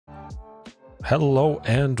Hello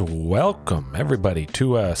and welcome everybody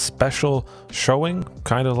to a special showing,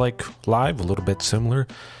 kind of like live, a little bit similar.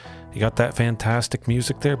 You got that fantastic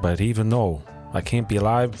music there, but even though I can't be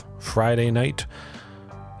live Friday night,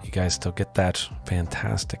 you guys still get that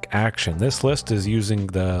fantastic action. This list is using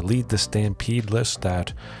the Lead the Stampede list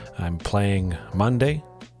that I'm playing Monday.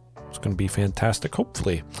 It's going to be fantastic.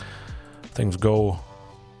 Hopefully things go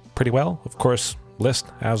pretty well. Of course, list,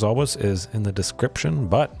 as always, is in the description,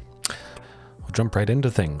 but we'll jump right into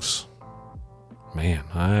things. Man,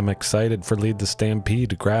 I'm excited for Lead the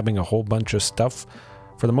Stampede, grabbing a whole bunch of stuff.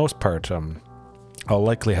 For the most part, I'll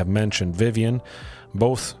likely have mentioned Vivian.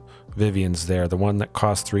 Both Vivians there, the one that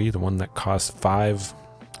costs 3, the one that costs 5.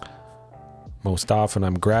 Most often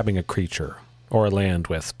I'm grabbing a creature or a land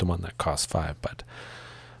with the one that costs 5, but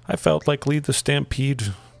I felt like Lead the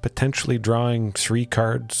Stampede, potentially drawing 3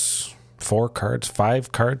 cards, 4 cards,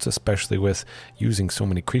 5 cards, especially with using so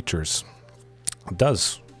many creatures. It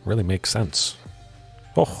does really make sense.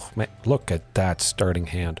 Oh, man, look at that starting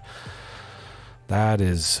hand. That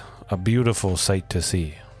is a beautiful sight to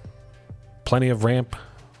see. Plenty of ramp.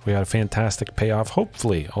 We got a fantastic payoff.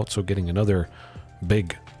 Hopefully also getting another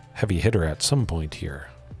big heavy hitter at some point here.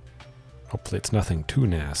 Hopefully it's nothing too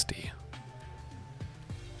nasty.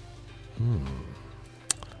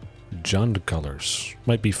 Jund colors.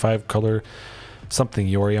 Might be 5 color. Something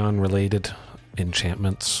Yorion related.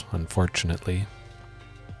 Enchantments, unfortunately.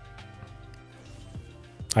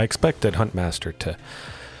 I expected Huntmaster to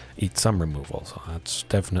eat some removal, so that's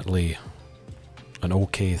definitely an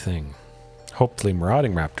okay thing. Hopefully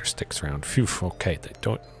Marauding Raptor sticks around. Phew, okay, they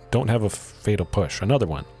don't have a fatal push. Another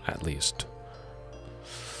one, at least.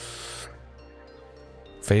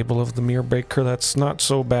 Fable of the Mirror Breaker, that's not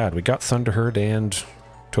so bad. We got Thunderherd and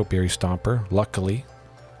Topiary Stomper. Luckily,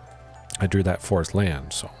 I drew that forest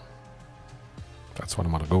land, so that's what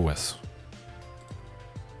I'm going to go with.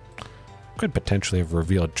 Could potentially have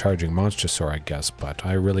revealed Charging Monstrosaur, I guess, but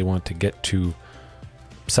I really want to get to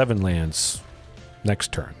 7 lands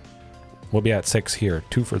next turn. We'll be at 6 here.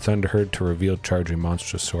 2 for Thunderherd to reveal Charging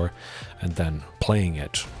Monstrosaur, and then playing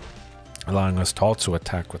it, allowing us to also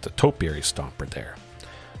attack with the Topiary Stomper there.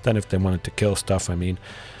 Then if they wanted to kill stuff, I mean,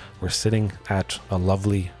 we're sitting at a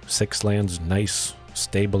lovely 6 lands, nice,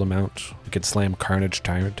 stable amount. We could slam Carnage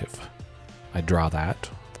Tyrant if I draw that,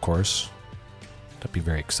 of course. That'd be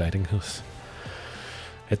very exciting.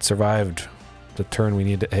 It survived the turn we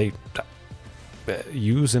needed. Hey,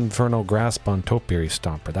 use Infernal Grasp on Topiary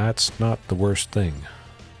Stomper. That's not the worst thing.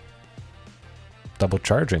 Double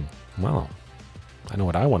charging. Well, I know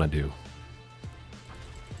what I want to do.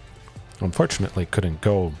 Unfortunately, couldn't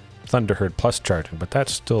go Thunderherd plus charging, but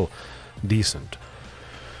that's still decent.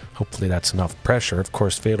 Hopefully that's enough pressure. Of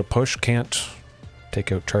course, Fatal Push can't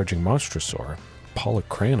take out Charging Monstrosaur.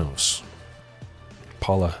 Polykranos.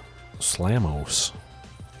 Slamos.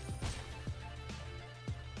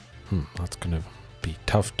 That's gonna be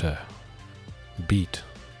tough to beat.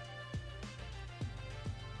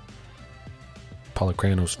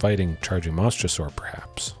 Polykranos fighting Charging Monstrosaur,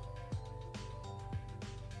 perhaps.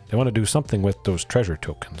 They want to do something with those treasure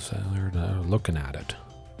tokens. They're looking at it.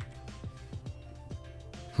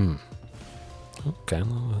 Okay,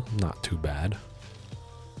 not too bad.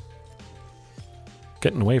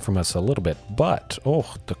 Getting away from us a little bit, but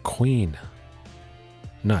oh, the queen.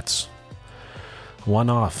 Nuts. 1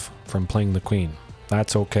 off from playing the queen.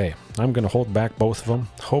 That's okay. I'm going to hold back both of them.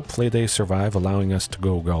 Hopefully they survive, allowing us to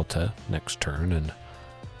go Ghalta next turn and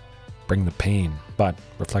bring the pain. But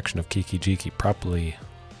Reflection of Kiki Jiki probably...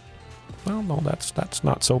 Well, no, that's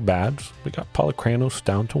not so bad. We got Polykranos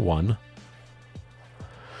down to 1.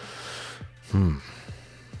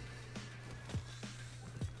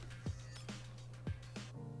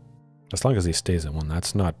 As long as he stays at 1,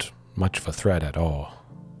 that's not much of a threat at all.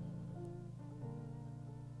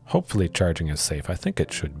 Hopefully charging is safe. I think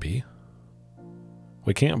it should be.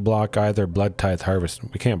 We can't block either Blood Tithe Harvest.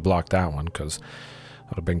 We can't block that one because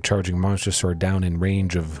that'll bring Charging Monstrosaur down in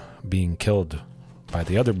range of being killed by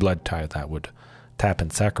the other Blood Tithe that would tap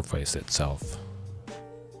and sacrifice itself.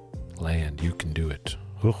 Land, you can do it.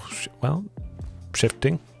 Oh, well,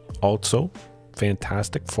 Shifting, also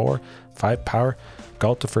fantastic. 4, 5 power.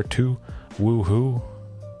 Ghalta for 2. Woohoo.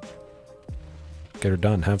 Get her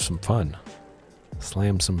done. Have some fun.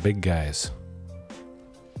 Slam some big guys.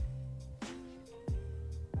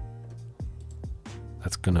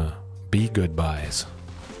 That's gonna be goodbyes.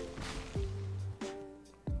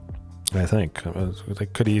 I think. They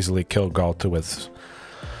could easily kill Ghalta with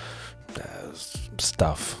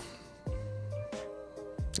stuff.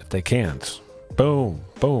 If they can't. Boom.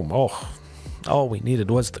 Boom. Oh, all we needed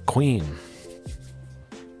was the queen.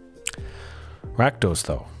 Rakdos,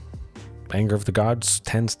 though. Anger of the Gods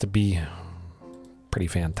tends to be pretty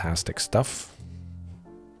fantastic stuff.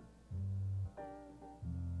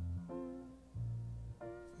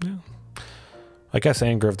 Yeah. I guess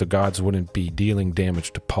Anger of the Gods wouldn't be dealing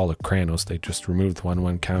damage to Polychronos. They just removed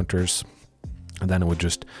 1/1 counters, and then it would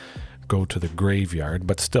just go to the graveyard.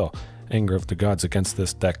 But still, Anger of the Gods against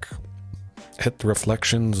this deck hit the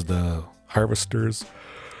Reflections, the Harvesters.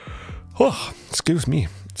 Oh, excuse me.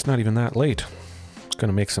 It's not even that late. It's going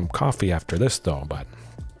to make some coffee after this, though, but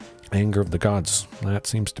Anger of the Gods, that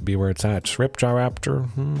seems to be where it's at. Ripjaw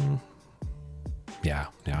Raptor, yeah,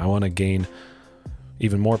 I want to gain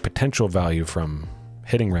even more potential value from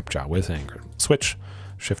hitting Ripjaw with Anger. Switch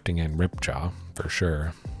Shifting and Ripjaw, for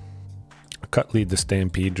sure. Cut Lead the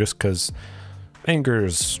Stampede, just because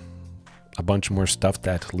Anger's a bunch more stuff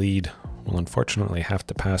that Lead will unfortunately have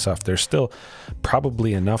to pass off. There's still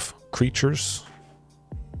probably enough creatures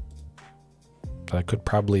that I could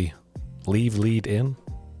probably leave Lead in.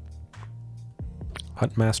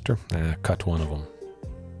 Huntmaster, cut one of them.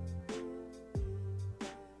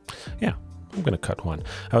 Yeah, I'm going to cut one.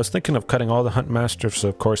 I was thinking of cutting all the Huntmasters, so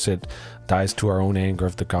of course it dies to our own Anger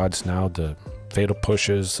of the Gods now. The Fatal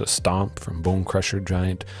Pushes, a Stomp from Bone Crusher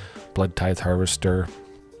Giant, Blood Tithe Harvester.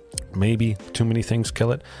 Maybe too many things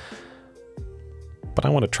kill it. But I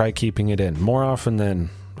want to try keeping it in more often than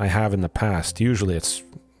I have in the past. Usually it's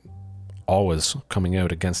always coming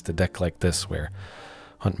out against a deck like this where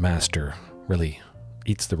Huntmaster really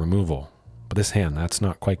eats the removal. But this hand, that's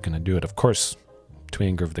not quite going to do it. Of course, 2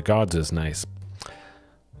 Anger of the Gods is nice.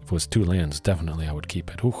 If it was 2 lands, definitely I would keep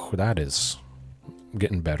it. Ooh, that is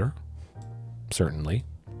getting better. Certainly.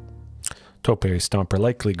 Topiary Stomper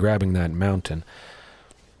likely grabbing that mountain.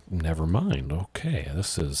 Never mind. Okay,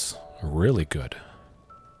 this is really good.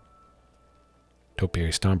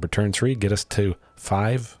 Topiary Stomper turn 3, get us to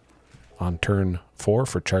 5 on turn 4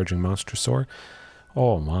 for Charging Monstrosaur.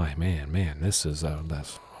 Oh my, man, this is,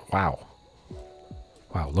 that's, wow.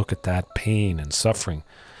 Wow, look at that pain and suffering.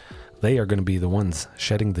 They are going to be the ones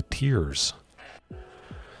shedding the tears.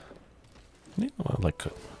 Yeah, well, like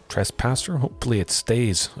a Trespasser, hopefully it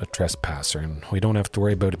stays a Trespasser, and we don't have to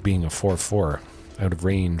worry about it being a 4/4 out of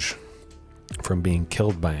range from being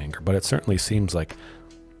killed by Anger, but it certainly seems like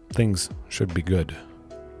things should be good.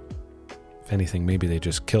 If anything, maybe they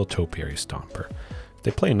just kill Topiary Stomper. If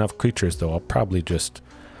they play enough creatures, though, I'll probably just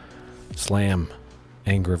slam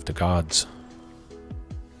Anger of the Gods.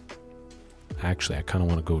 Actually, I kind of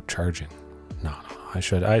want to go Charging. No, I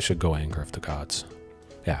should go Anger of the Gods.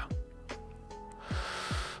 Yeah.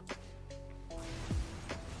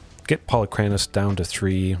 Get Polychronos down to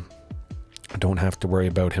 3. I don't have to worry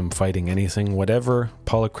about him fighting anything. Whatever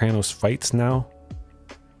Polychronos fights now,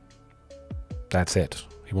 that's it.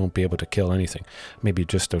 He won't be able to kill anything. Maybe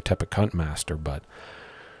just Otepec Huntmaster, but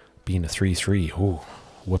being a 3/3, ooh,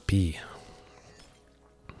 whoopee.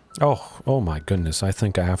 Oh my goodness, I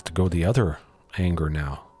think I have to go the other Anger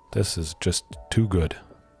now. This is just too good.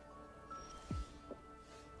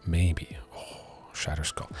 Maybe. Oh,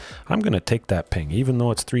 Shatterskull. I'm going to take that ping, even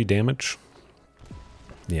though it's 3 damage.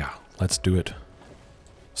 Yeah, let's do it.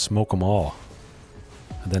 Smoke them all.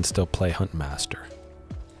 And then still play Huntmaster.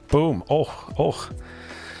 Boom. Oh.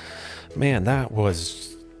 Man, that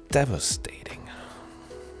was devastating.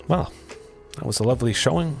 Well, that was a lovely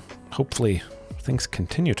showing. Hopefully things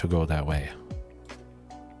continue to go that way.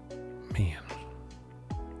 Man.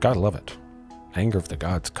 Gotta love it. Anger of the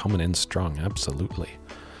Gods coming in strong, absolutely.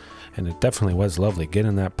 And it definitely was lovely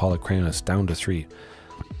getting that Polychronos down to 3.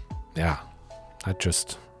 Yeah, that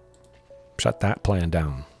just shut that plan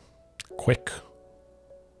down. Quick.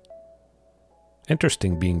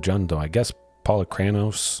 Interesting being Jund, though. I guess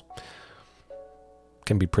Polychronos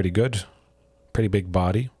can be pretty good. Pretty big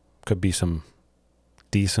body. Could be some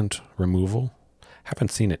decent removal. Haven't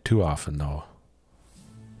seen it too often, though.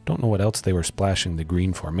 Don't know what else they were splashing the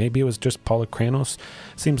green for. Maybe it was just Polychronos.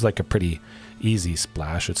 Seems like a pretty easy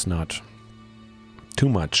splash. It's not too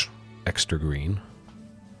much extra green.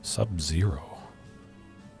 Sub-Zero.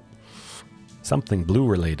 Something blue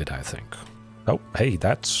related, I think. Oh, hey,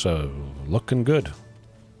 that's looking good.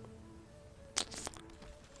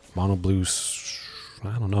 Mono blues,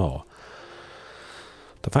 I don't know.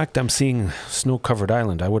 The fact I'm seeing Snow-Covered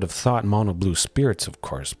Island, I would have thought Mono Blue Spirits, of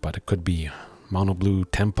course, but it could be Mono Blue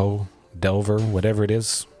Tempo, Delver, whatever it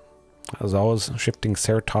is. As always, Shifting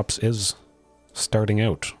Ceratops is starting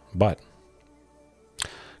out, but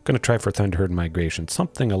going to try for Thunderherd Migration.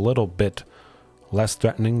 Something a little bit less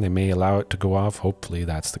threatening. They may allow it to go off. Hopefully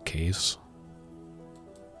that's the case.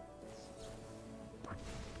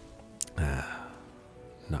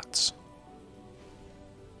 Nuts.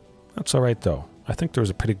 That's alright though. I think there was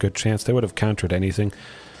a pretty good chance they would have countered anything.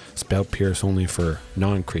 Spell Pierce only for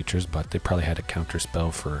non-creatures, but they probably had a counter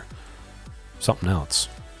spell for something else.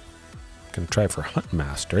 Gonna try for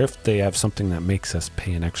Huntmaster if they have something that makes us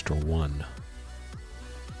pay an extra 1.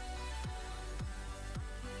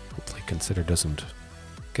 Hopefully Consider doesn't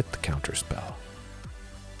get the counter spell.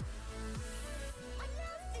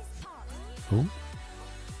 Ooh.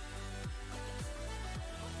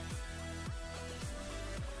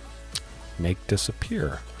 Make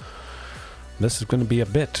disappear. This is going to be a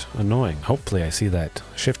bit annoying. Hopefully I see that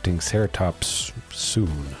Shifting Ceratops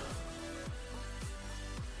soon.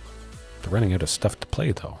 They're running out of stuff to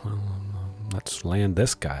play though. Let's land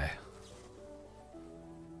this guy.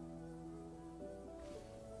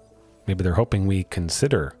 Maybe they're hoping we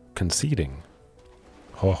consider conceding.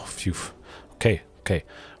 Oh, phew. Okay, okay.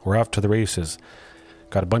 We're off to the races.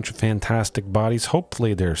 Got a bunch of fantastic bodies.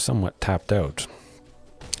 Hopefully they're somewhat tapped out.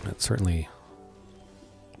 That certainly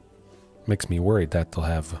makes me worried that they'll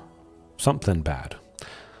have something bad.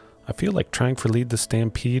 I feel like trying for Lead the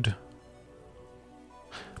Stampede.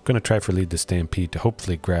 I'm going to try for Lead the Stampede to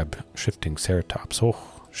hopefully grab Shifting Ceratops.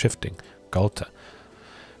 Oh, Shifting. Ghalta.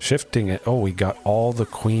 Shifting it. Oh, we got all the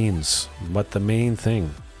queens. But the main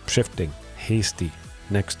thing, Shifting. Hasty.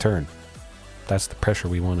 Next turn. That's the pressure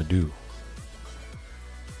we want to do.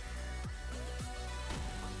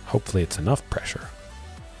 Hopefully it's enough pressure.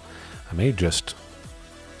 I may just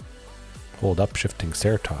hold up Shifting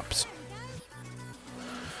Ceratops.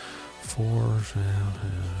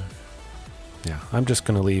 Yeah, I'm just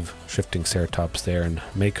going to leave Shifting Ceratops there and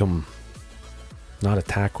make them not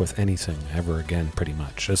attack with anything ever again, pretty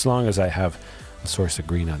much. As long as I have a source of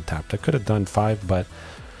green untapped. I could have done 5, but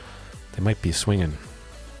they might be swinging.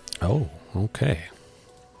 Oh, okay.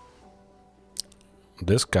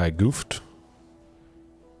 This guy goofed.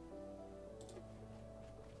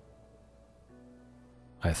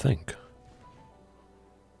 I think.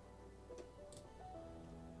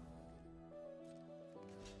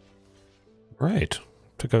 Right.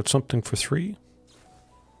 Took out something for 3.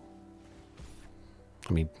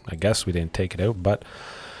 I mean, I guess we didn't take it out, but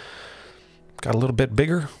got a little bit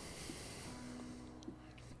bigger.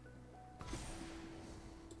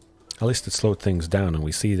 At least it slowed things down, and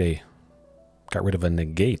we see they got rid of a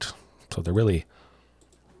negate. So they're really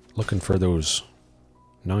looking for those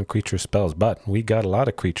non-creature spells, but we got a lot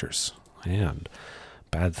of creatures, and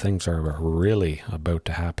bad things are really about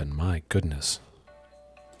to happen. My goodness.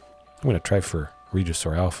 I'm going to try for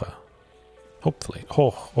Regisaur Alpha. Hopefully.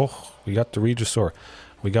 Oh, we got the Regisaur.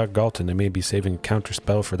 We got Ghalta. They may be saving a counter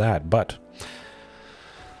spell for that, but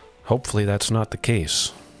hopefully that's not the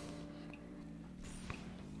case.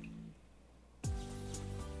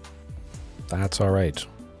 That's alright.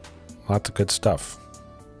 Lots of good stuff.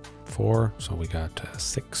 4, so we got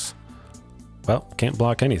 6. Well, can't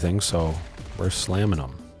block anything, so we're slamming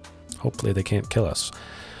them. Hopefully they can't kill us.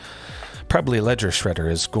 Probably Ledger Shredder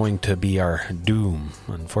is going to be our doom.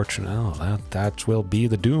 Unfortunately, oh, that will be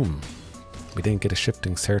the doom. We didn't get a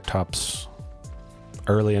Shifting Ceratops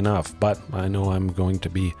early enough, but I know I'm going to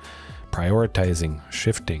be prioritizing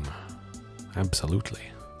shifting. Absolutely.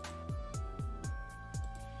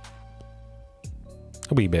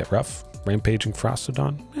 A wee bit rough. Rampaging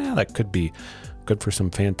Ferocidon, yeah, that could be good for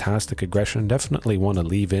some fantastic aggression. Definitely want to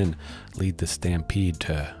leave in Lead the Stampede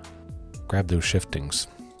to grab those shiftings.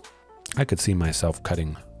 I could see myself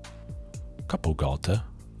cutting a couple Ghalta.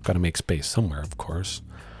 Got to make space somewhere, of course.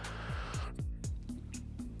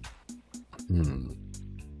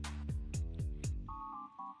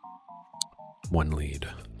 One lead.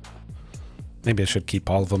 Maybe I should keep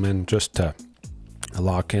all of them in just to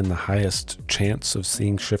lock in the highest chance of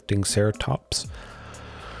seeing Shifting Ceratops.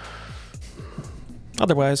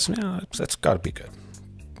 Otherwise, yeah, that's got to be good.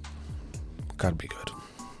 Got to be good.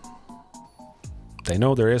 They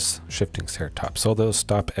know there is Shifting Ceratops, so they'll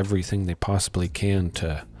stop everything they possibly can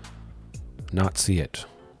to not see it.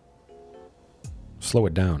 Slow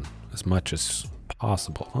it down as much as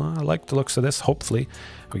possible. I like the looks of this. Hopefully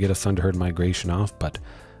we get a Thunderherd Migration off, but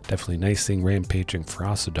definitely nice seeing Rampaging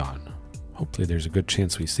Ferocidon. Hopefully there's a good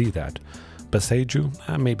chance we see that.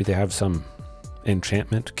 Boseiju, maybe they have some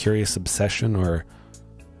enchantment, Curious Obsession, or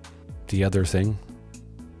the other thing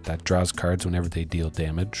that draws cards whenever they deal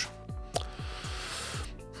damage.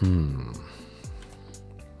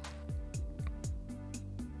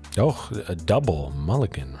 Oh, a double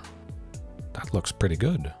mulligan. That looks pretty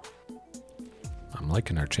good. I'm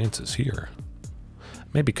liking our chances here.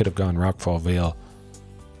 Maybe could have gone Rockfall Vale.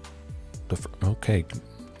 Okay,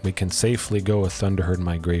 we can safely go with Thunderherd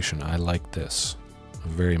Migration. I like this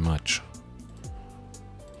very much.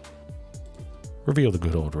 Reveal the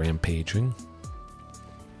good old Rampaging.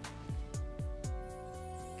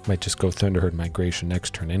 Might just go Thunderherd Migration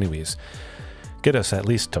next turn anyways. Get us at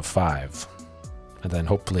least to 5. And then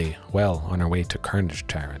hopefully, well, on our way to Carnage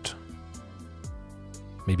Tyrant.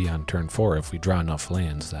 Maybe on turn 4 if we draw enough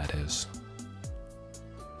lands, that is.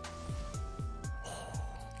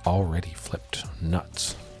 Already flipped.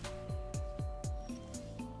 Nuts.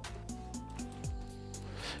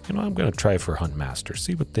 You know, I'm going to try for Huntmaster.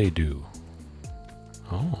 See what they do.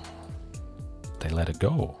 Oh. They let it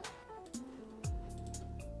go.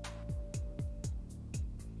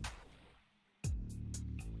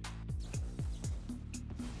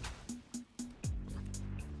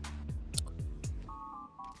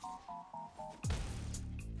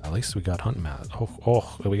 At least we got Huntmaster.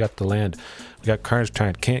 Oh, we got the land. We got Carnage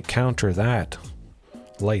Tyrant. Can't counter that.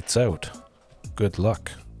 Lights out. Good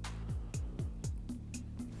luck.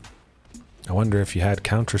 I wonder if you had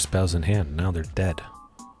counter spells in hand. Now they're dead.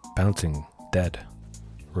 Bouncing. Dead.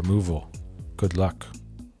 Removal. Good luck.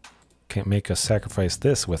 Can't make us sacrifice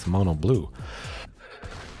this with mono blue.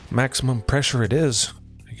 Maximum pressure it is.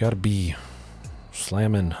 You gotta be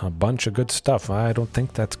slamming a bunch of good stuff. I don't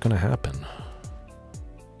think that's gonna happen.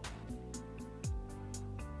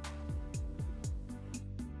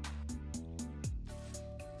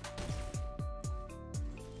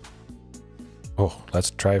 Oh, let's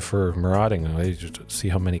try for Marauding. See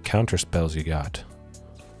how many counter spells you got.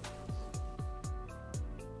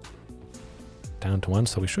 Down to 1,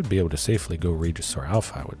 so we should be able to safely go Regisaur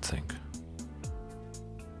Alpha, I would think.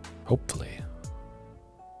 Hopefully.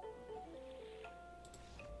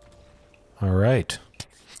 Alright.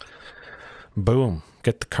 Boom.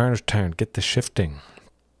 Get the Carnage Tyrant, get the Shifting.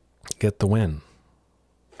 Get the win.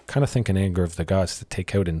 Kind of thinking Anger of the Gods to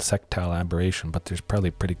take out Insectile Aberration, but there's probably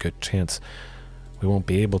a pretty good chance we won't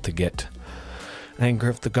be able to get Anger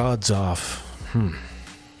of the Gods off.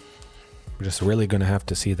 We're just really going to have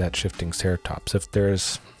to see that Shifting Ceratops. If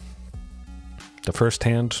there's the first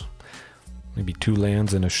hand, maybe 2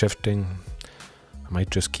 lands and a Shifting, I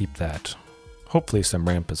might just keep that. Hopefully some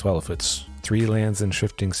ramp as well. If it's 3 lands and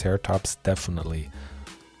Shifting Ceratops, definitely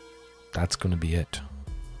that's going to be it.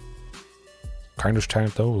 Carnage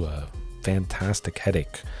Tyrant though, a fantastic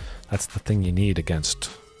headache. That's the thing you need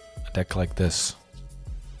against a deck like this.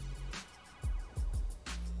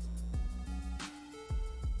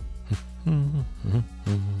 Ooh.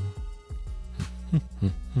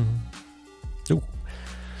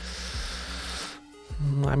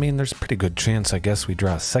 I mean, there's a pretty good chance, I guess, we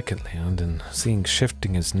draw a second land, and seeing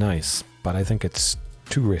Shifting is nice, but I think it's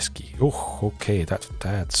too risky. Oh, okay,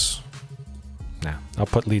 that's... Nah, I'll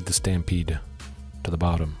put Lead the Stampede to the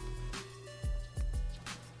bottom.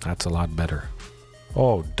 That's a lot better.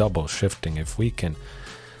 Oh, double Shifting. If we can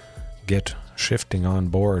get Shifting on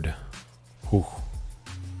board. Ooh.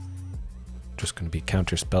 Just going to be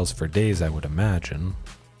counter spells for days, I would imagine.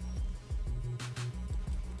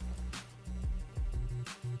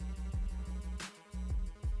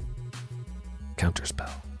 Counter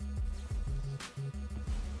spell.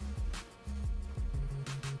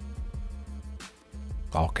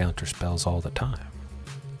 All counter spells all the time.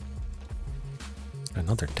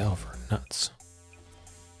 Another Delver. Nuts.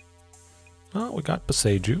 Oh, we got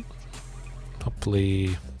Boseiju.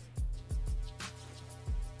 Hopefully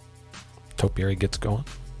Topiary gets going.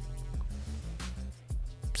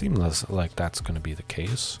 Seems like that's going to be the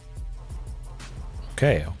case.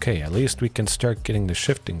 Okay, at least we can start getting the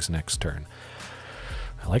Shiftings next turn.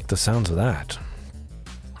 I like the sounds of that.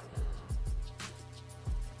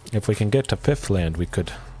 If we can get to 5th land, we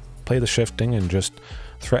could play the Shifting and just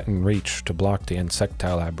threaten reach to block the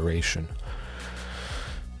Insectile Aberration.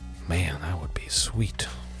 Man, that would be sweet.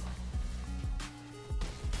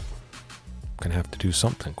 Gonna have to do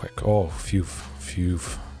something quick. Oh, phew.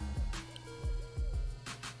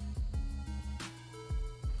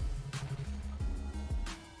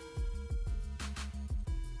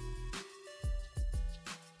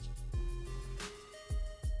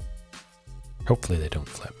 Hopefully they don't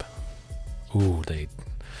flip. Ooh, they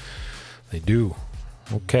do.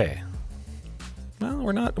 Okay. Well,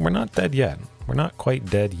 we're not dead yet. We're not quite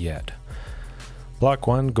dead yet. Block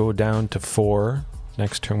 1, go down to 4.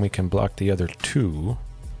 Next turn we can block the other 2.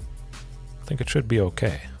 I think it should be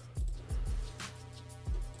okay.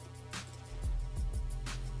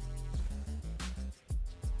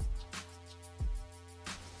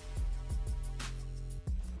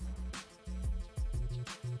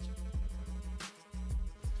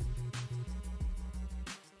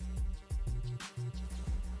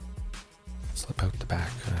 Slip out the back.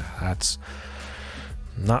 That's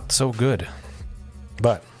not so good.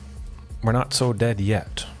 But we're not so dead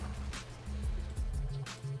yet.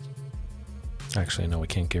 Actually, no, we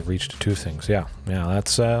can't give reach to two things. Yeah,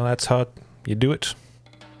 that's how you do it.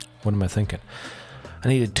 What am I thinking? I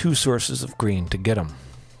needed 2 sources of green to get them.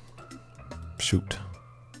 Shoot.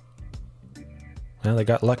 Well, they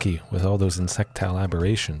got lucky with all those insectile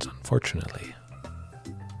aberrations, unfortunately.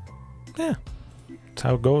 Yeah, that's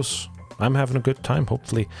how it goes. I'm having a good time.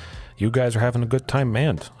 Hopefully, you guys are having a good time.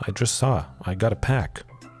 Man, I just saw. I got a pack.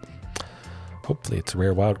 Hopefully, it's a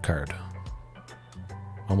rare wild card.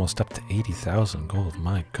 Almost up to 80,000 gold.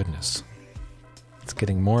 My goodness. It's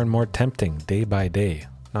getting more and more tempting day by day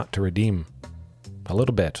not to redeem a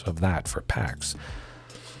little bit of that for packs.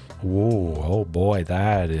 Whoa, oh boy,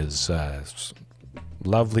 that is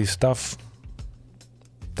lovely stuff.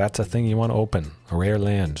 That's a thing you want to open. A rare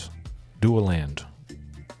land. Dual land.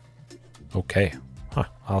 Okay. Huh,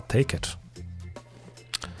 I'll take it.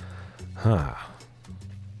 Huh.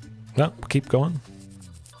 Well, keep going.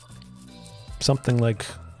 Something like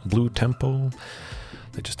Blue Tempo.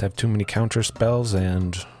 They just have too many counter spells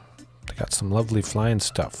and they got some lovely flying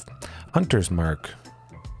stuff. Hunter's Mark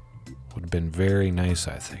would have been very nice,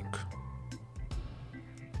 I think.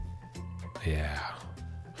 Yeah.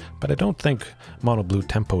 But I don't think Mono Blue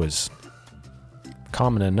Tempo is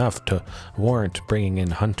common enough to warrant bringing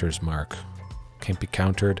in Hunter's Mark. Can't be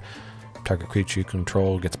countered. Target creature you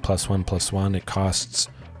control gets +1/+1. It costs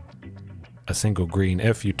a single green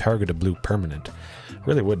if you target a blue permanent.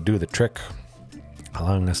 Really would do the trick,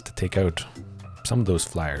 allowing us to take out some of those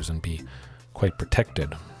flyers and be quite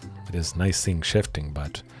protected. It is nice seeing shifting,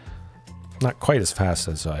 but not quite as fast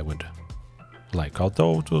as I would like.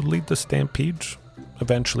 Although to lead the Stampede,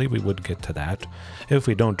 eventually we would get to that if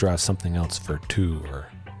we don't draw something else for 2 or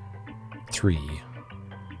 3.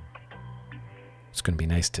 It's going to be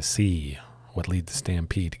nice to see what Lead the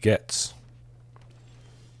Stampede gets.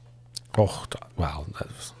 Oh, wow.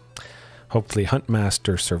 Hopefully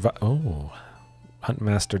Huntmaster survive. Oh,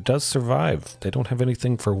 Huntmaster does survive. They don't have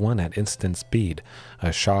anything for 1 at instant speed.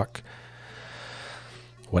 A shock.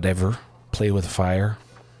 Whatever. Play with fire.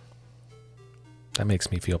 That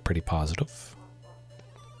makes me feel pretty positive.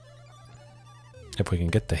 If we can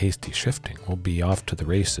get the hasty shifting, we'll be off to the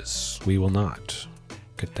races. We will not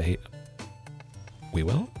get the we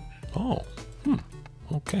will? Oh,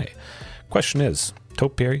 okay. Question is,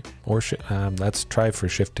 Topiary or let's try for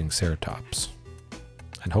Shifting Ceratops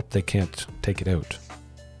and hope they can't take it out.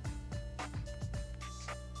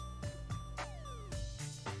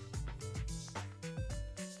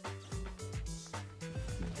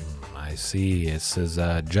 I see. It says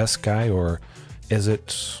Jeskai, or is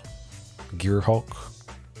it Gear Hulk?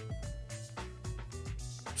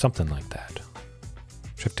 Something like that.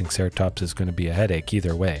 Shifting Ceratops is going to be a headache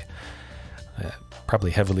either way.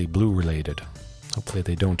 Probably heavily blue related. Hopefully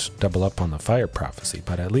they don't double up on the Fire Prophecy,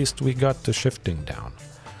 but at least we got the shifting down.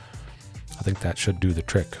 I think that should do the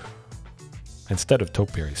trick. Instead of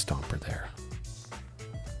Topiary Stomper there.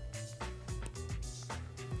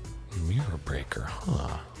 Mirror Breaker,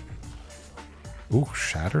 huh? Ooh,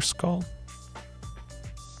 Shatterskull?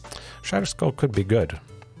 Shatterskull could be good.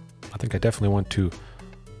 I think I definitely want to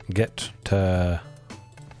get to,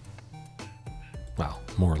 well,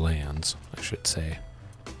 more lands, I should say.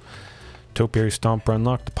 Topiary Stomper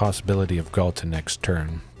unlocked the possibility of Ghalta next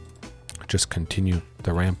turn. Just continue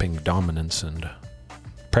the ramping dominance and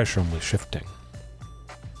pressure him with shifting.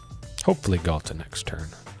 Hopefully Ghalta next turn.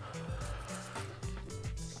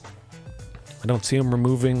 I don't see him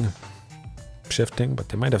removing shifting, but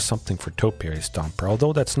they might have something for Topiary Stomper,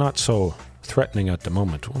 although that's not so threatening at the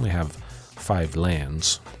moment. We only have 5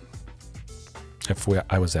 lands. If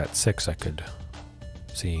I was at 6, I could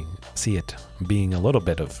see it being a little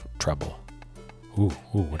bit of trouble. Ooh,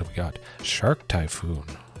 what do we got? Shark Typhoon.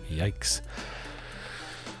 Yikes.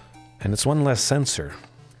 And it's 1 less sensor.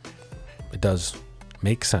 It does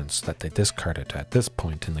make sense that they discard it at this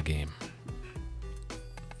point in the game.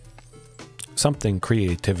 Something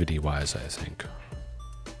creativity-wise, I think.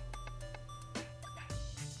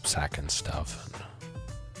 Sacking stuff.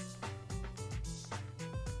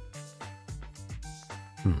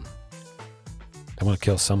 I want to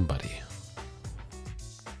kill somebody.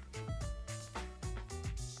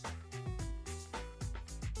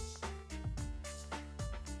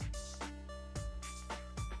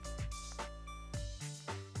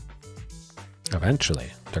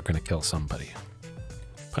 Eventually, they're going to kill somebody.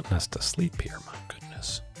 Putting us to sleep here, my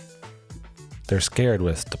goodness. They're scared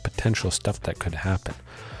with the potential stuff that could happen.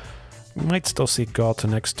 We might still see Ghalta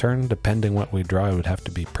next turn, depending what we draw. It would have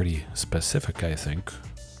to be pretty specific, I think.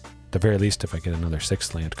 At the very least, if I get another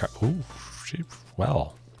 6 land card. Ooh,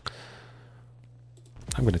 well.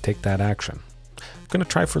 I'm going to take that action. I'm going to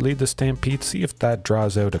try for Lead the Stampede, see if that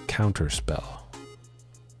draws out a counter spell.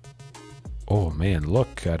 Oh man,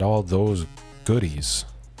 look at all those goodies.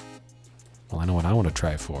 Well, I know what I want to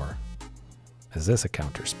try for. Is this a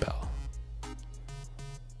counter spell?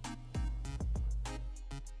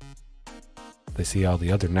 They see all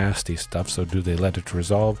the other nasty stuff, so do they let it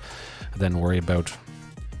resolve and then worry about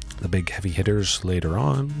the big heavy hitters later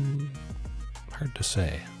on? Hard to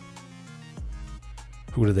say.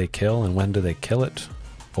 Who do they kill and when do they kill it?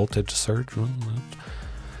 Voltage surge? Well,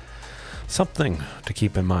 something to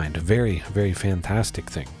keep in mind. A very, very fantastic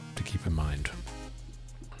thing to keep in mind.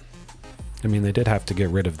 I mean, they did have to get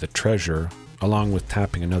rid of the treasure along with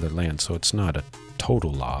tapping another land, so it's not a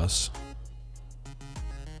total loss.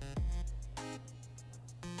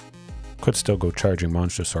 Could still go Charging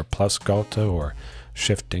Monstrosaur plus Ghalta or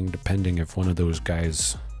Shifting, depending if one of those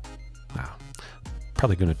guys...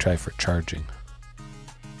 probably going to try for Charging.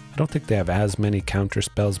 I don't think they have as many counter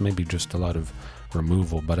spells, maybe just a lot of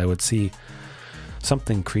removal, but I would see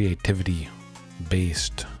something creativity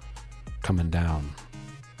based coming down.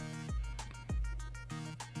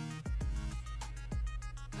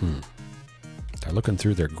 They're looking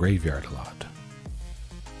through their graveyard a lot.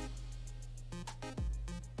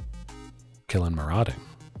 Killing Marauding.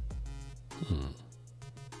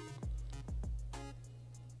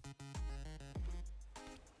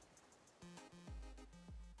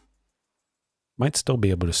 Might still be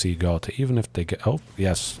able to see Ghalta, even if they get... Oh,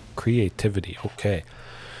 yes, creativity, okay.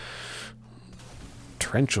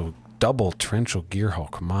 Double Torrential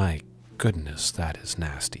Gearhulk, my goodness, that is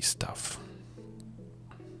nasty stuff.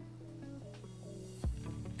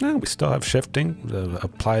 Now we still have Shifting,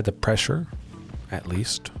 apply the pressure, at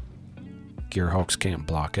least. Gearhulks can't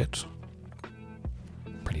block it.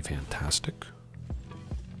 Pretty fantastic.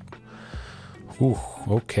 Ooh,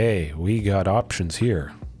 okay, we got options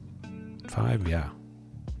here. 5, yeah.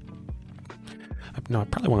 No, I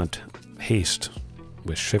probably want haste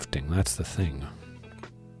with Shifting, that's the thing.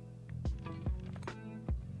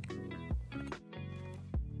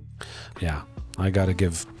 Yeah, I gotta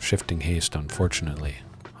give Shifting haste, unfortunately.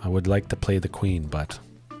 I would like to play the Queen, but...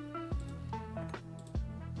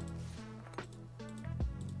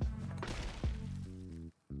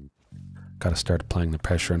 gotta start applying the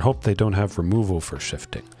pressure and hope they don't have removal for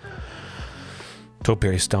Shifting.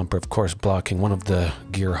 Topiary Stomper, of course, blocking one of the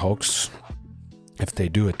Gearhulks. If they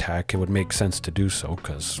do attack, it would make sense to do so,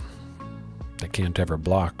 because they can't ever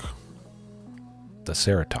block the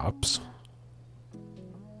Ceratops.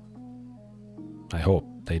 I hope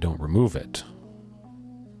they don't remove it.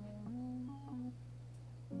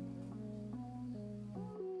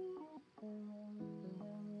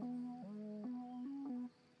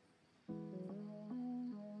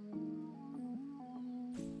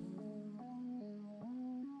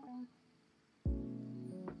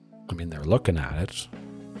 I mean, they're looking at it.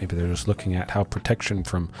 Maybe they're just looking at how protection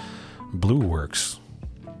from blue works.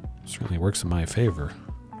 Certainly works in my favor.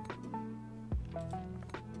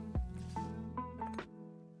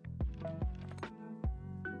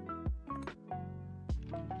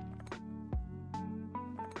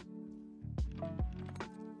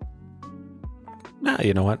 Nah,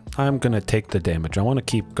 you know what? I'm going to take the damage. I want to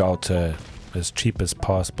keep Ghalta as cheap as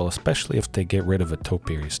possible, especially if they get rid of a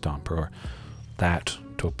Topiary Stomper or that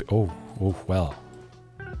Topiary. Oh, well.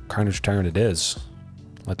 Carnage Tyrant it is.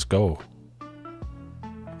 Let's go.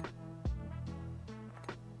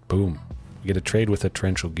 Boom. We get a trade with a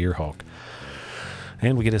Torrential Gearhulk.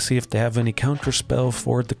 And we get to see if they have any counterspell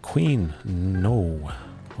for the Queen. No.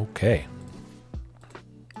 Okay.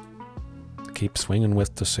 Keep swinging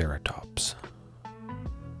with the Ceratops.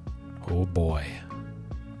 Oh boy.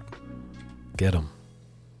 Get him.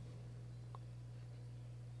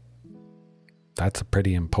 That's a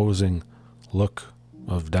pretty imposing look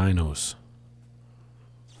of dinos.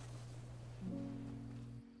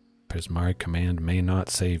 Prismari Command may not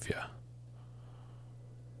save you.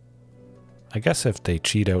 I guess if they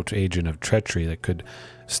cheat out Agent of Treachery, they could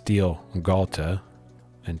steal Ghalta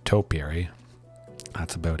and Topiary.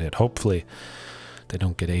 That's about it. Hopefully they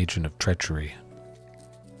don't get Agent of Treachery.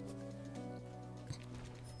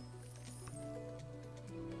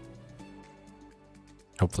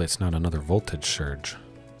 Hopefully it's not another Voltage Surge.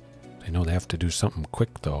 They know they have to do something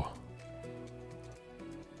quick though.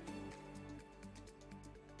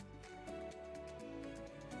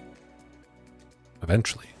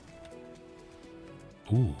 Eventually.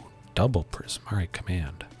 Ooh, double Prismari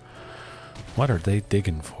Command. What are they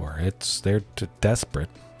digging for? They're desperate.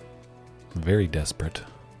 Very desperate.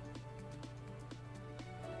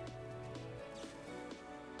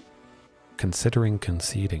 Considering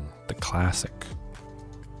conceding. The classic.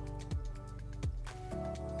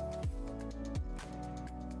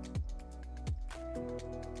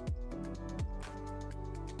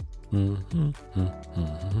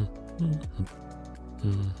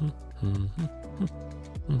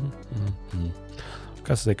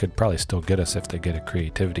 Guess they could probably still get us if they get a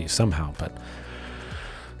creativity somehow, but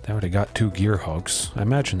they already got 2 Gearhogs. I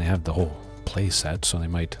imagine they have the whole play set, so they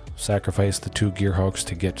might sacrifice the 2 Gearhogs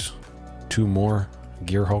to get 2 more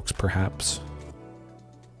Gearhogs, perhaps.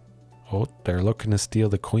 Oh, they're looking to steal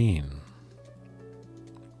the queen.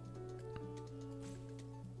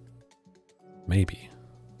 Maybe.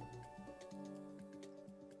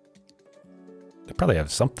 They probably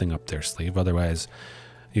have something up their sleeve, otherwise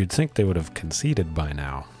you'd think they would have conceded by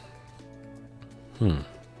now.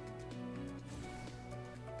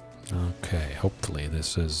 Okay, hopefully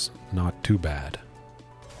this is not too bad.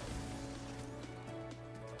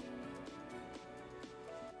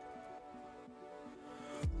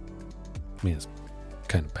 I mean, it's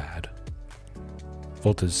kind of bad.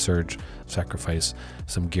 Voltage Surge, sacrifice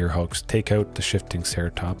some Gearhogs, take out the Shifting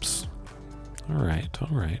Ceratops. Alright,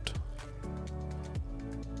 alright.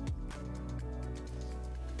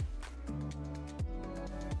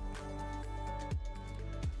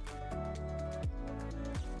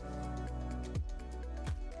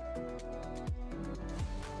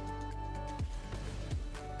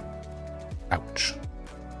 Ouch.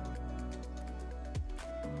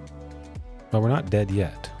 Well, we're not dead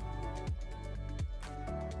yet.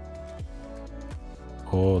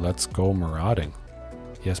 Oh, let's go marauding.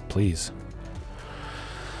 Yes, please.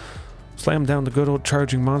 Slam down the good old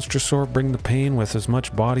Charging Monstrosaur, bring the pain with as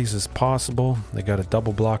much bodies as possible. They got a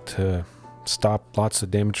double block to stop lots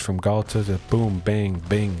of damage from Ghalta to boom, bang,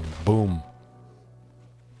 bing, boom.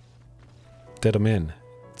 Did them in.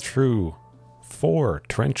 Through 4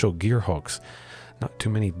 torrential Gearhogs. Not too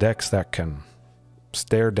many decks that can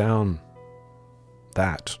stare down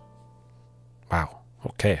that. Wow.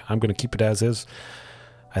 Okay, I'm going to keep it as is.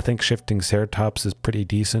 I think Shifting Ceratops is pretty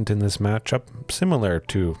decent in this matchup, similar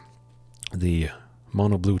to the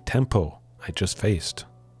Mono Blue Tempo I just faced.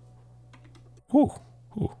 Ooh,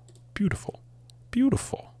 ooh, beautiful,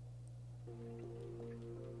 beautiful.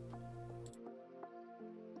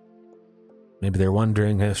 Maybe they're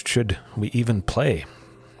wondering, should we even play?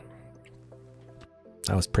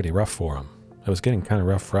 That was pretty rough for them. It was getting kind of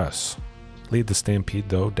rough for us. Lead the Stampede,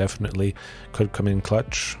 though, definitely could come in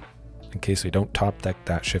clutch in case we don't top deck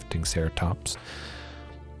that Shifting Ceratops.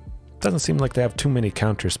 Doesn't seem like they have too many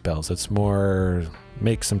counter spells. It's more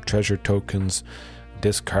make some treasure tokens,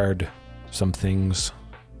 discard some things,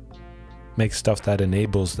 make stuff that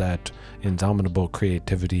enables that indomitable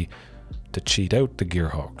creativity to cheat out the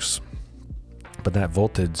Gearhogs. But that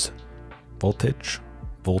voltage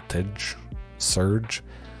surge,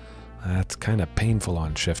 that's kind of painful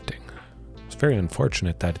on Shifting. It's very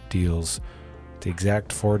unfortunate that it deals the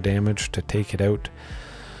exact 4 damage to take it out.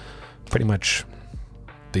 Pretty much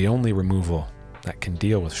the only removal that can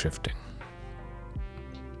deal with Shifting.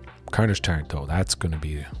 Carnage Tyrant, though, that's going to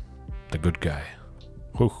be the good guy.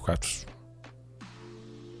 Whew, that's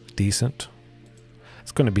decent.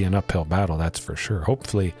 It's going to be an uphill battle, that's for sure.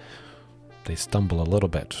 Hopefully they stumble a little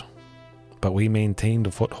bit. But we maintained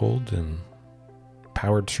a foothold and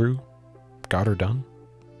powered through. Got her done.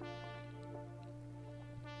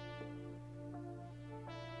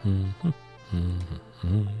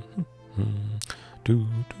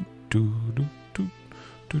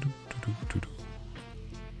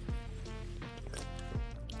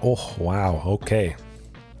 Oh, wow, okay.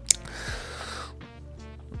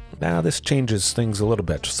 Now this changes things a little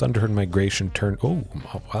bit. Thunderherd Migration turn... Oh,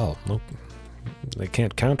 well, no, they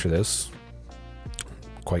can't counter this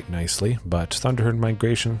quite nicely, but Thunderherd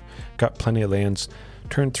Migration got plenty of lands.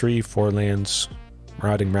 Turn 3, 4 lands.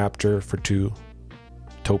 Marauding Raptor for 2.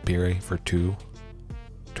 Topiary for 2.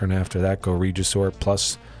 Turn after that, go Regisaur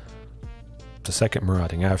plus the second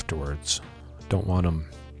Marauding afterwards. Don't want them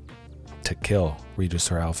to kill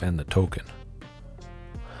Regisaur Alpha and the token.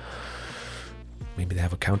 Maybe they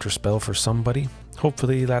have a counter spell for somebody.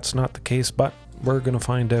 Hopefully that's not the case, but we're going to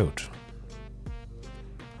find out.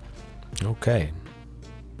 Okay.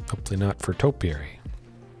 Hopefully not for Topiary.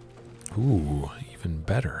 Ooh, even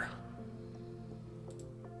better.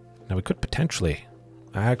 Now we could potentially...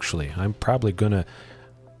 Actually, I'm probably going to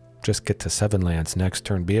just get to 7 lands next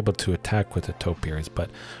turn, be able to attack with the Topiaries, but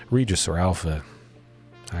Regisaur Alpha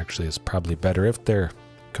actually is probably better if they're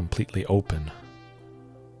completely open.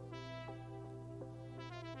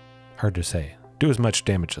 Hard to say. Do as much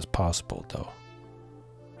damage as possible, though.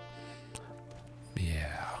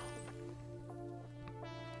 Yeah.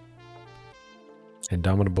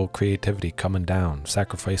 Indomitable creativity coming down,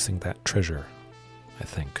 sacrificing that treasure, I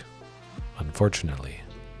think. Unfortunately.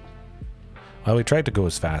 Well, we tried to go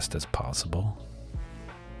as fast as possible.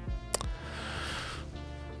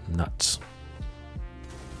 Nuts.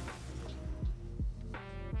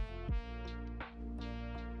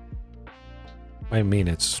 I mean,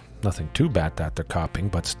 it's nothing too bad that they're copying,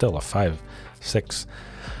 but still a 5/6.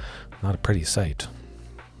 Not a pretty sight.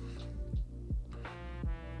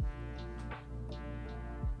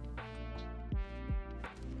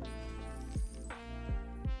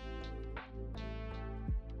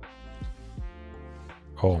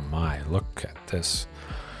 Oh my, look at this.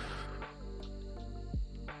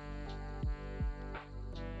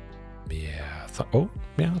 Yeah, oh,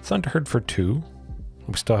 yeah, Thunderherd for 2.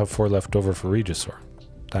 We still have 4 left over for Regisaur.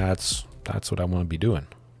 That's what I want to be doing.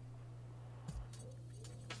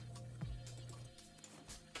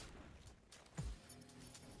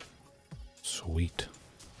 Sweet.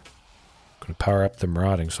 Going to power up the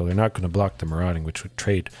Marauding, so they're not going to block the Marauding, which would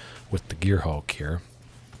trade with the Gearhulk here.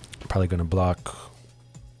 Probably going to block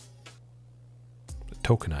the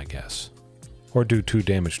token, I guess. Or do 2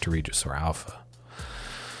 damage to Regisaur Alpha.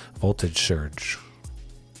 Voltage Surge.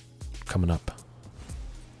 Coming up.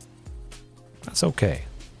 That's okay.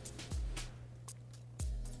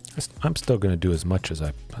 I'm still going to do as much as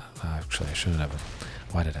I... actually, I shouldn't have.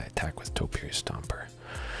 Why did I attack with Topiary Stomper?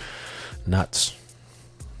 Nuts.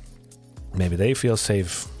 Maybe they feel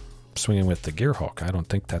safe swinging with the Gearhulk. I don't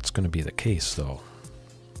think that's going to be the case, though.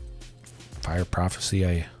 Fire Prophecy,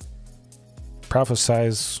 I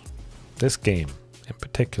prophesize this game in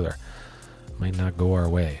particular might not go our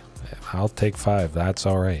way. I'll take 5. That's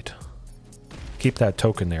all right. Keep that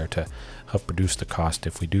token there to help reduce the cost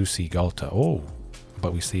if we do see Ghalta. Oh,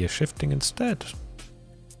 but we see a shifting instead.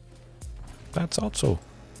 That's also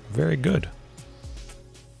very good.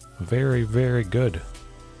 Very, very good.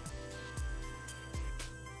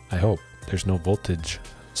 I hope there's no voltage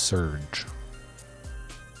surge.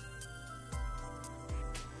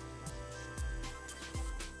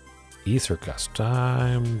 Ether Gust.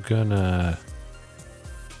 I'm gonna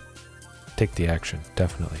take the action,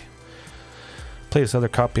 definitely. Play this other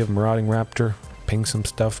copy of Marauding Raptor, ping some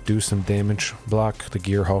stuff, do some damage, block the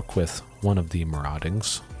Gearhulk with one of the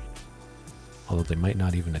Maraudings. Although they might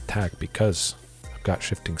not even attack because I've got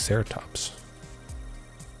Shifting Ceratops.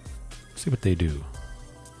 See what they do.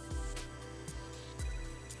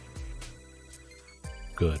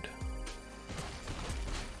 Good.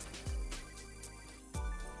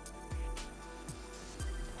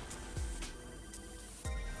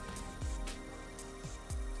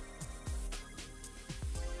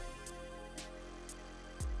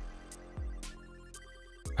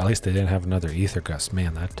 At least they didn't have another Ether Gust.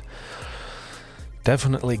 Man, that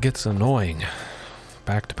definitely gets annoying.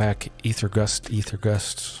 Back-to-back Ether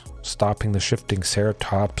Gust, stopping the Shifting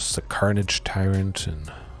Ceratops, the Carnage Tyrant,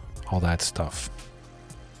 and all that stuff.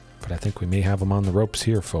 But I think we may have them on the ropes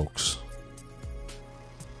here, folks.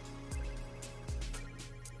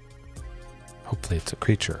 Hopefully it's a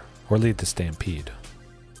creature. Or Lead the Stampede.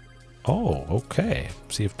 Oh, okay.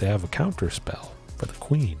 See if they have a counter spell for the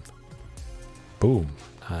Queen. Boom.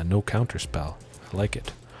 No counter spell. I like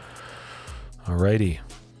it. Alrighty.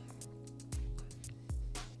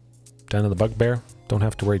 Den of the Bugbear. Don't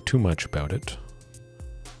have to worry too much about it.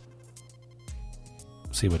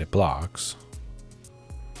 See what it blocks.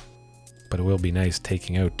 But it will be nice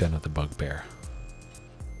taking out Den of the Bugbear.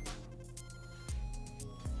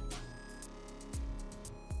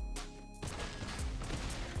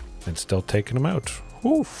 And still taking him out.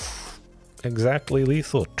 Oof. Exactly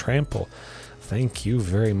lethal. Trample. Thank you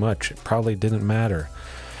very much. It probably didn't matter.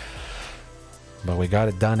 But we got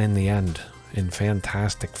it done in the end. In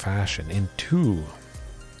fantastic fashion. In 2.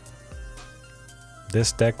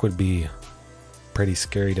 This deck would be pretty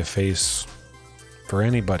scary to face for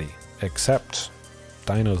anybody. Except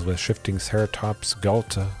dinos with Shifting Ceratops,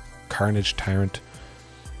 Ghalta, Carnage Tyrant.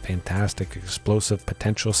 Fantastic. Explosive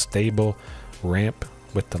potential. Stable. Ramp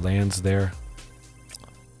with the lands there.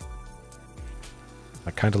 I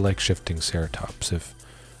kind of like Shifting Ceratops, if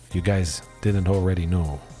you guys didn't already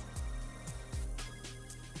know.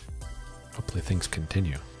 Hopefully things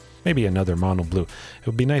continue. Maybe another mono blue. It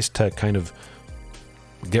would be nice to kind of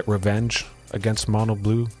get revenge against mono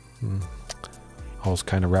blue. Always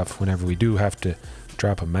kind of rough whenever we do have to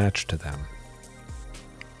drop a match to them.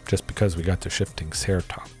 Just because we got the Shifting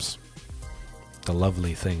Ceratops. The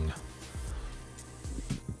lovely thing.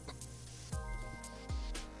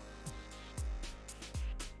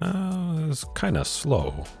 It's kind of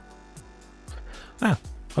slow.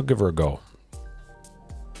 I'll give her a go.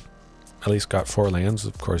 At least got 4 lands.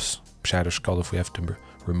 Of course, Shatterskull if we have to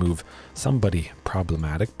remove somebody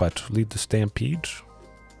problematic, but Lead the Stampede.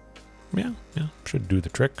 Yeah, should do the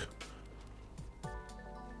trick.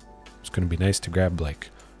 It's going to be nice to grab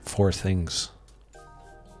like 4 things.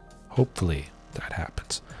 Hopefully that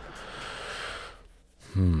happens.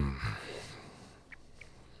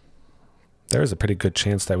 There's a pretty good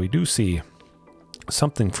chance that we do see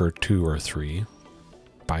something for 2 or 3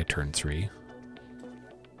 by turn 3.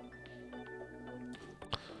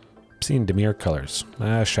 Seeing Dimir colors.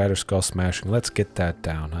 Shatterskull Smashing. Let's get that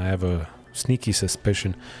down. I have a sneaky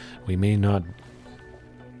suspicion we may not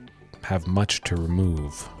have much to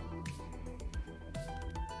remove.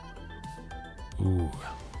 Ooh.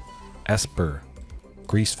 Esper.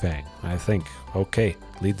 Greasefang, I think. Okay,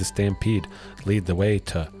 Lead the Stampede. Lead the way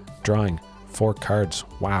to drawing 4 cards.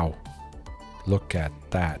 Wow. Look at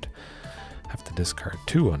that. Have to discard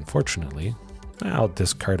 2, unfortunately. I'll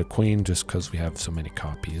discard a queen just because we have so many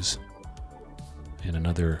copies. And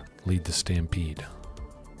another Lead the Stampede.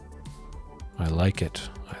 I like it.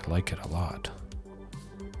 I like it a lot.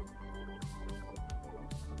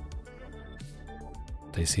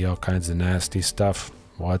 They see all kinds of nasty stuff.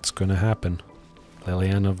 What's going to happen?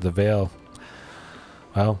 Liliana of the Vale.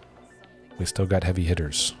 Well, we still got heavy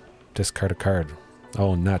hitters. Discard a card.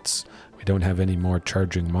 Oh, nuts. We don't have any more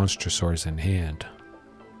Charging Monstrosaurs in hand.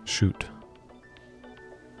 Shoot.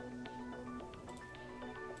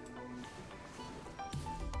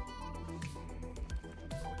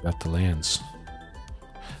 Got the lands.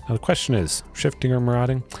 Now the question is, shifting or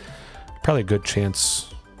marauding? Probably a good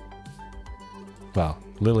chance. Well,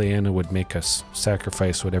 Liliana would make us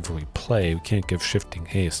sacrifice whatever we play. We can't give shifting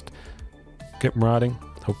haste. Get marauding.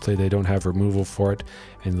 Hopefully they don't have removal for it,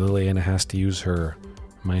 and Liliana has to use her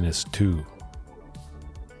 -2.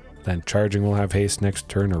 Then charging will have haste next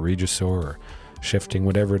turn, or Regisaur, or shifting,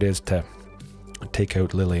 whatever it is to take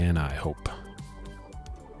out Liliana, I hope.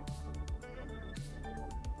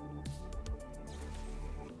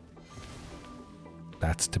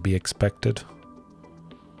 That's to be expected.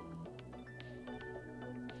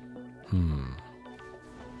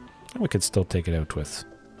 We could still take it out with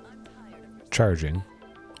charging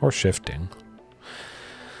or shifting.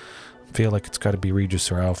 Feel like it's got to be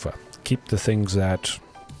Regisaur Alpha. Keep the things that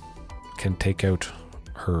can take out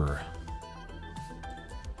her.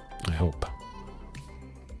 I hope.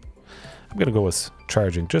 I'm going to go with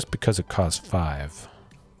charging just because it costs 5.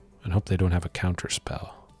 And hope they don't have a counter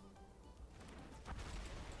spell.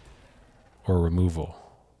 Or removal.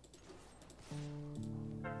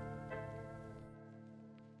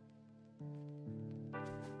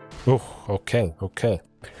 Oh, okay, okay.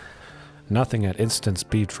 Nothing at instant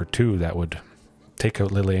speed for 2 that would take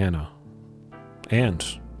out Liliana. And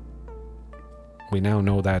we now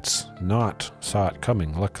know that's not saw it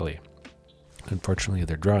coming, luckily. Unfortunately,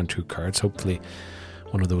 they're drawing 2 cards. Hopefully,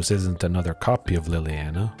 one of those isn't another copy of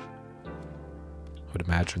Liliana. I would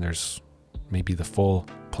imagine there's maybe the full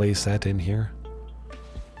playset in here.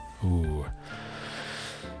 Ooh.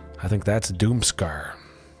 I think that's Doomscar.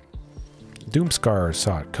 Doomscar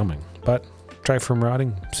saw it coming, but try for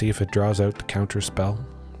marauding, see if it draws out the counter spell.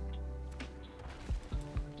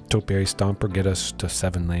 Topiary Stomper get us to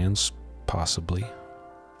 7 lands, possibly.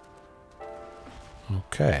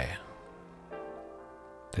 Okay.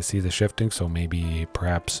 They see the shifting, so maybe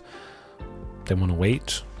perhaps they want to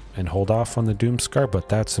wait and hold off on the Doomscar, but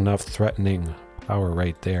that's enough threatening power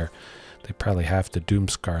right there. They probably have to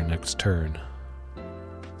Doomscar next turn.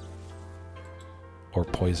 Or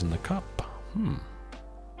poison the cup.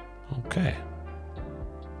 Okay.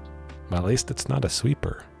 Well, at least it's not a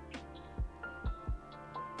sweeper.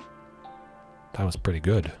 That was pretty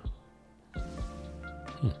good.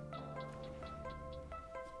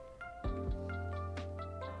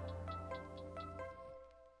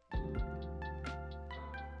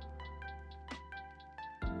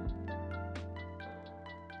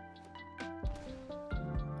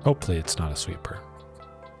 Hopefully it's not a sweeper.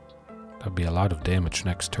 That'd be a lot of damage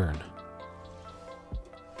next turn.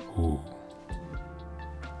 Ooh.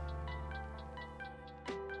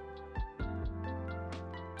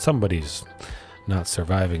 Somebody's not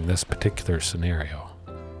surviving this particular scenario.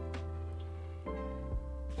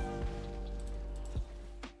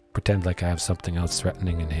 Pretend like I have something else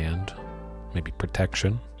threatening in hand. Maybe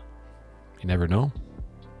protection. You never know.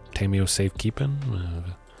 Tameo safekeeping.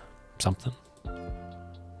 Something.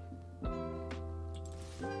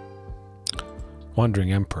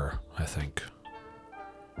 Wandering Emperor, I think.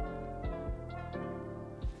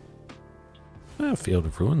 Field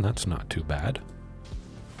of Ruin, that's not too bad.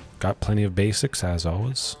 Got plenty of basics, as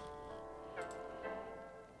always.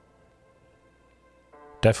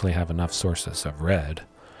 Definitely have enough sources of red.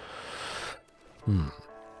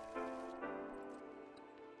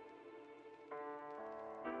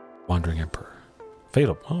 Wandering Emperor.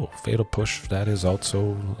 Fatal. Oh, Fatal Push. That is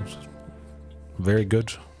also very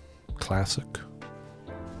good. Classic.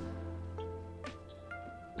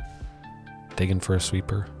 Digging for a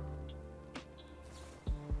sweeper.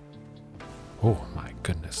 Oh my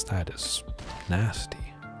goodness, that is nasty.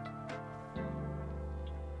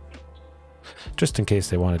 Just in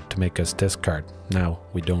case they wanted to make us discard. Now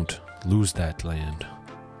we don't lose that land.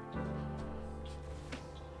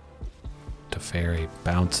 Teferi,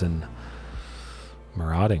 bouncing,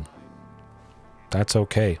 marauding. That's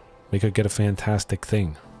okay. We could get a fantastic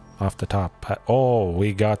thing off the top. Oh,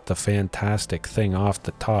 we got the fantastic thing off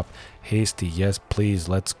the top. Hasty, yes please,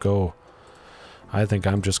 let's go. I think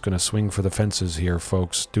I'm just going to swing for the fences here,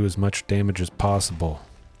 folks. Do as much damage as possible.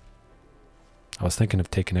 I was thinking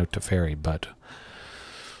of taking out Teferi, but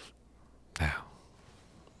yeah,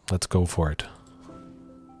 let's go for it.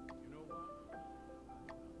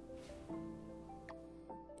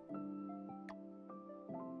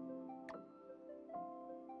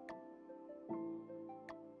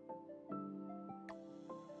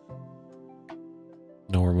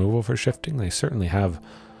 No removal for shifting? They certainly have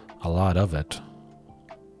a lot of it.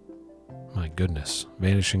 My goodness.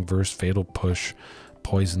 Vanishing Verse, Fatal Push,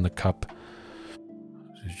 Poison the Cup.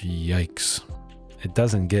 Yikes. It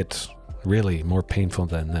doesn't get really more painful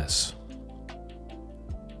than this.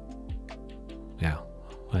 Yeah,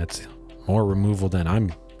 that's more removal than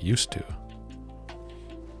I'm used to.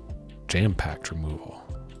 Jam-packed removal.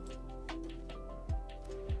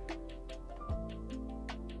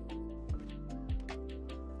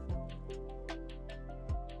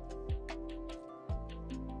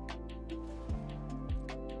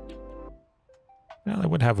 Well, I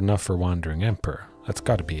would have enough for Wandering Emperor. That's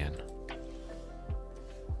got to be in.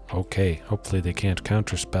 Okay, hopefully they can't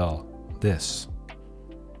counterspell this.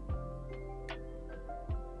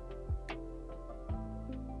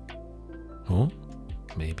 Oh,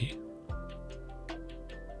 maybe.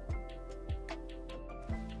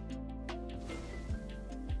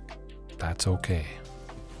 That's okay.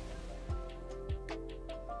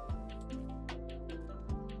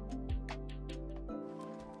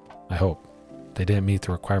 I hope. They didn't meet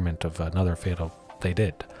the requirement of another fatal. They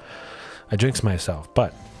did. I jinxed myself,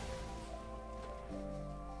 but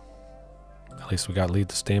at least we got Lead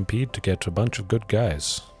the Stampede to get a bunch of good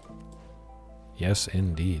guys. Yes,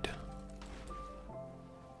 indeed.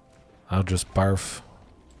 I'll just barf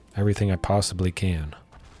everything I possibly can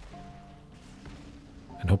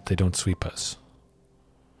and hope they don't sweep us.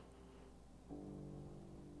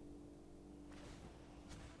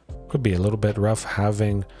 Could be a little bit rough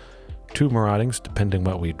having two Maraudings, depending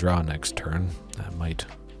what we draw next turn. That might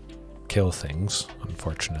kill things,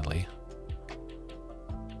 unfortunately.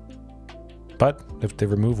 But if they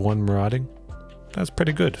remove one Marauding, that's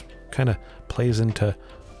pretty good. Kind of plays into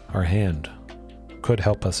our hand. Could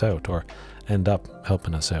help us out, or end up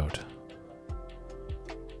helping us out.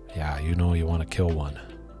 Yeah, you know you want to kill one.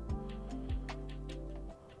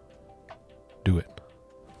 Do it.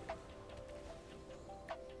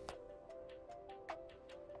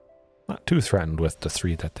 Not too threatened with the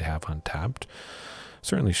three that they have untapped.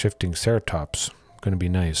 Certainly Shifting Ceratops. Going to be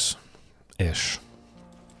nice-ish.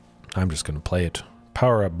 I'm just going to play it.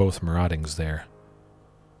 Power up both Maraudings there.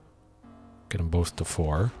 Get them both to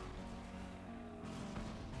 4.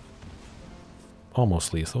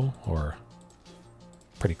 Almost lethal, or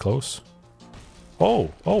pretty close.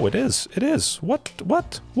 Oh, it is. It is. What?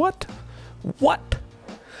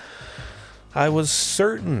 I was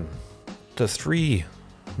certain the 3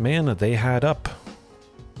 mana they had up,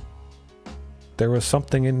 there was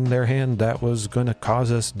something in their hand that was going to cause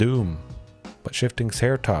us doom. But Shifting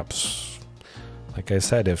Ceratops, like I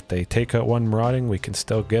said, if they take out one Marauding, we can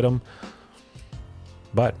still get them.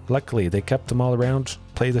 But luckily, they kept them all around.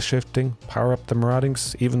 Play the Shifting, power up the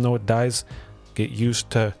Maraudings, even though it dies. Get used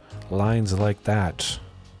to lines like that.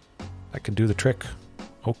 That can do the trick.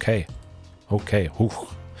 Okay. Whew.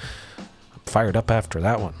 I'm fired up after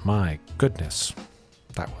that one. My goodness.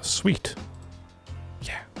 That was sweet.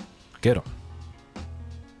 Yeah. Get him.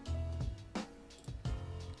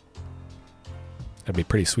 That'd be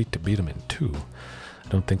pretty sweet to beat him in 2. I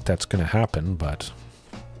don't think that's going to happen, but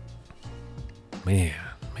man,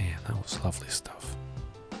 that was lovely stuff.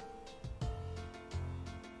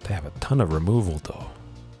 They have a ton of removal, though.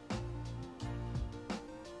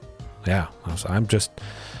 Yeah,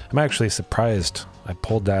 I'm actually surprised I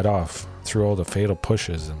pulled that off through all the fatal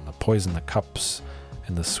pushes and the poison the cups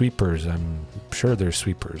and the sweepers. I'm sure they're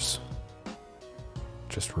sweepers.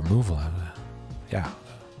 Just removal out of it. Yeah,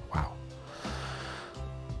 wow.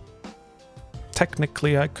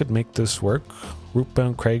 Technically, I could make this work.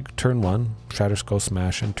 Rootbound Crag, turn 1. Shatterskull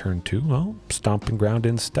Smashing, turn 2. Well, Stomping Ground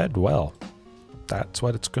instead. Well, that's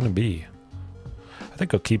what it's going to be. I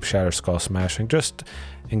think I'll keep Shatterskull Smashing just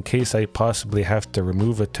in case I possibly have to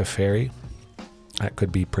remove a Teferi. That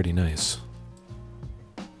could be pretty nice.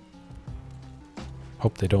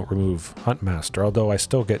 Hope they don't remove Huntmaster, although I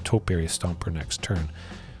still get Topiary Stomper next turn,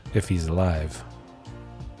 if he's alive.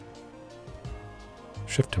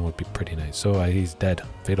 Shifting would be pretty nice. Oh, he's dead.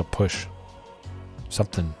 Fatal Push.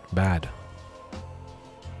 Something bad.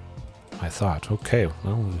 I thought, okay,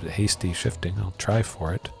 well, hasty shifting. I'll try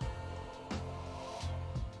for it.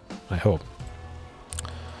 I hope.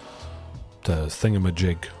 The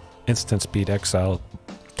thingamajig. Instant speed exile.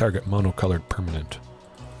 Target monocolored permanent.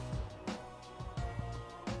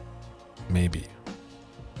 Maybe.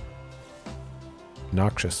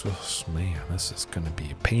 Noxious. Oh, man, this is going to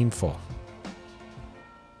be painful.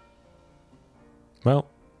 Well,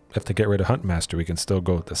 if they get rid of Huntmaster, we can still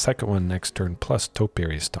go with the second one next turn plus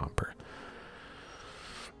Topiary Stomper.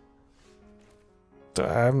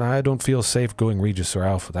 I don't feel safe going Regisaur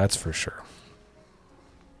Alpha, that's for sure.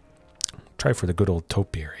 Try for the good old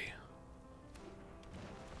Topiary.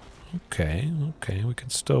 Okay, we can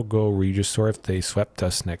still go Regisaur if they swept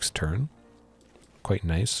us next turn. Quite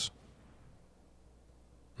nice.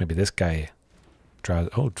 Maybe this guy draws...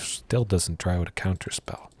 Oh, still doesn't draw out a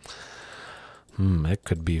counterspell. It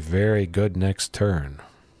could be very good next turn.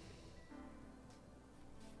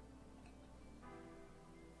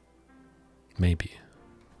 Maybe.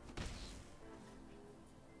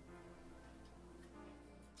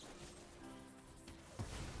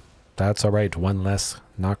 That's alright, one less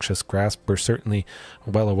Noxious Grasp. We're certainly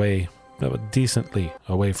well away, decently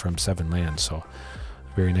away from 7 lands, so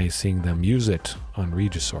very nice seeing them use it on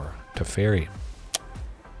Regisaur to Fairy.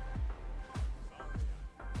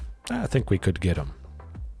 I think we could get them,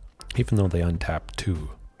 even though they untap 2.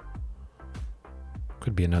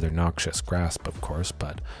 Could be another Noxious Grasp, of course,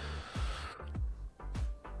 but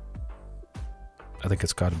I think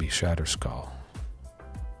it's got to be Shatterskull.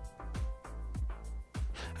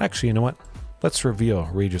 Actually, you know what? Let's reveal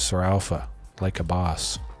Regisaur Alpha like a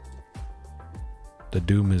boss. The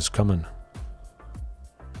doom is coming.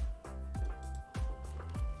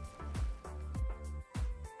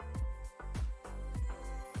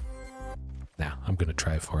 Now, I'm going to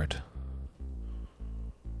try for it.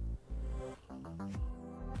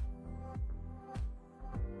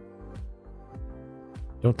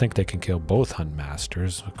 Don't think they can kill both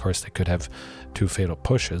Huntmasters. Of course, they could have 2 fatal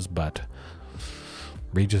pushes, but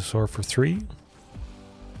Regisaur for 3?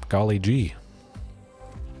 Golly gee.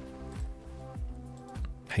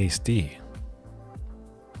 Hasty.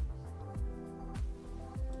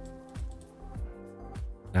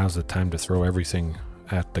 Now's the time to throw everything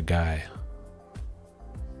at the guy.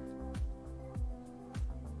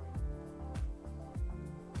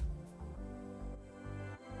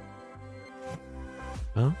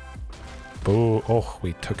 Huh? Oh,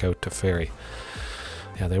 we took out Teferi.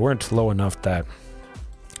 Yeah, they weren't low enough that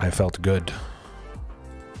I felt good.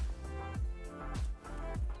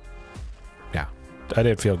 Yeah, I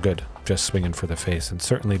did feel good just swinging for the face, and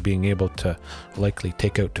certainly being able to likely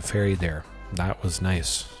take out Teferi there. That was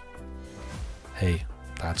nice. Hey,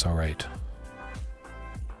 that's alright.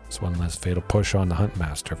 It's one less fatal push on the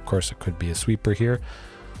Huntmaster. Of course, it could be a sweeper here.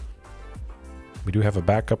 We do have a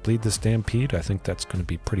backup Lead the Stampede. I think that's going to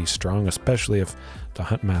be pretty strong, especially if the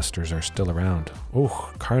Huntmasters are still around.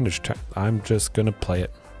 Oh, Carnage Tyrant. I'm just going to play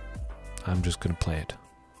it. I'm just going to play it.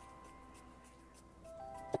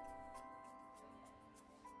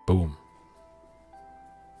 Boom.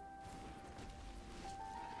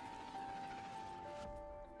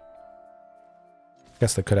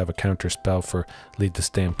 Guess they could have a counter spell for Lead the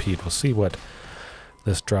Stampede. We'll see what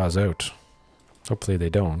this draws out. Hopefully they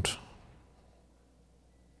don't.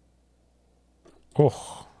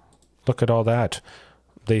 Oh, look at all that.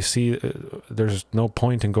 They see there's no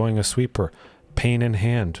point in going a sweeper. Pain in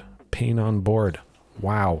hand. Pain on board.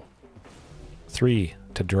 Wow. 3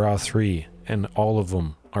 to draw 3. And all of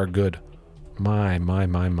them are good. My.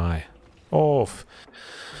 Oh.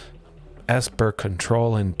 Esper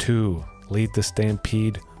control in 2. Lead the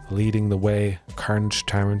Stampede. Leading the way. Carnage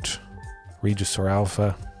Tyrant. Regisaur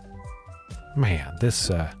Alpha. Man, this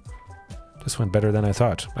went better than I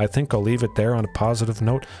thought. I think I'll leave it there on a positive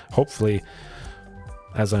note. Hopefully,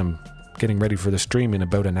 as I'm getting ready for the stream in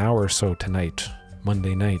about an hour or so tonight,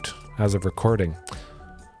 Monday night, as of recording,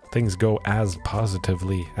 things go as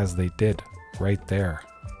positively as they did right there.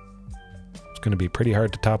 It's going to be pretty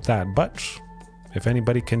hard to top that, but if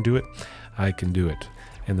anybody can do it, I can do it.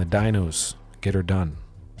 And the dinos get her done.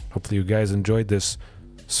 Hopefully you guys enjoyed this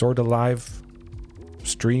sort of live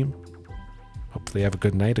stream. Hopefully you have a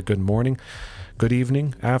good night, a good morning, good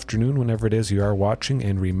evening, afternoon, whenever it is you are watching.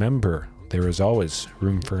 And remember, there is always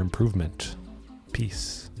room for improvement.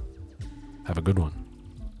 Peace. Have a good one.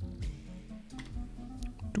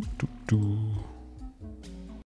 Do, do, do.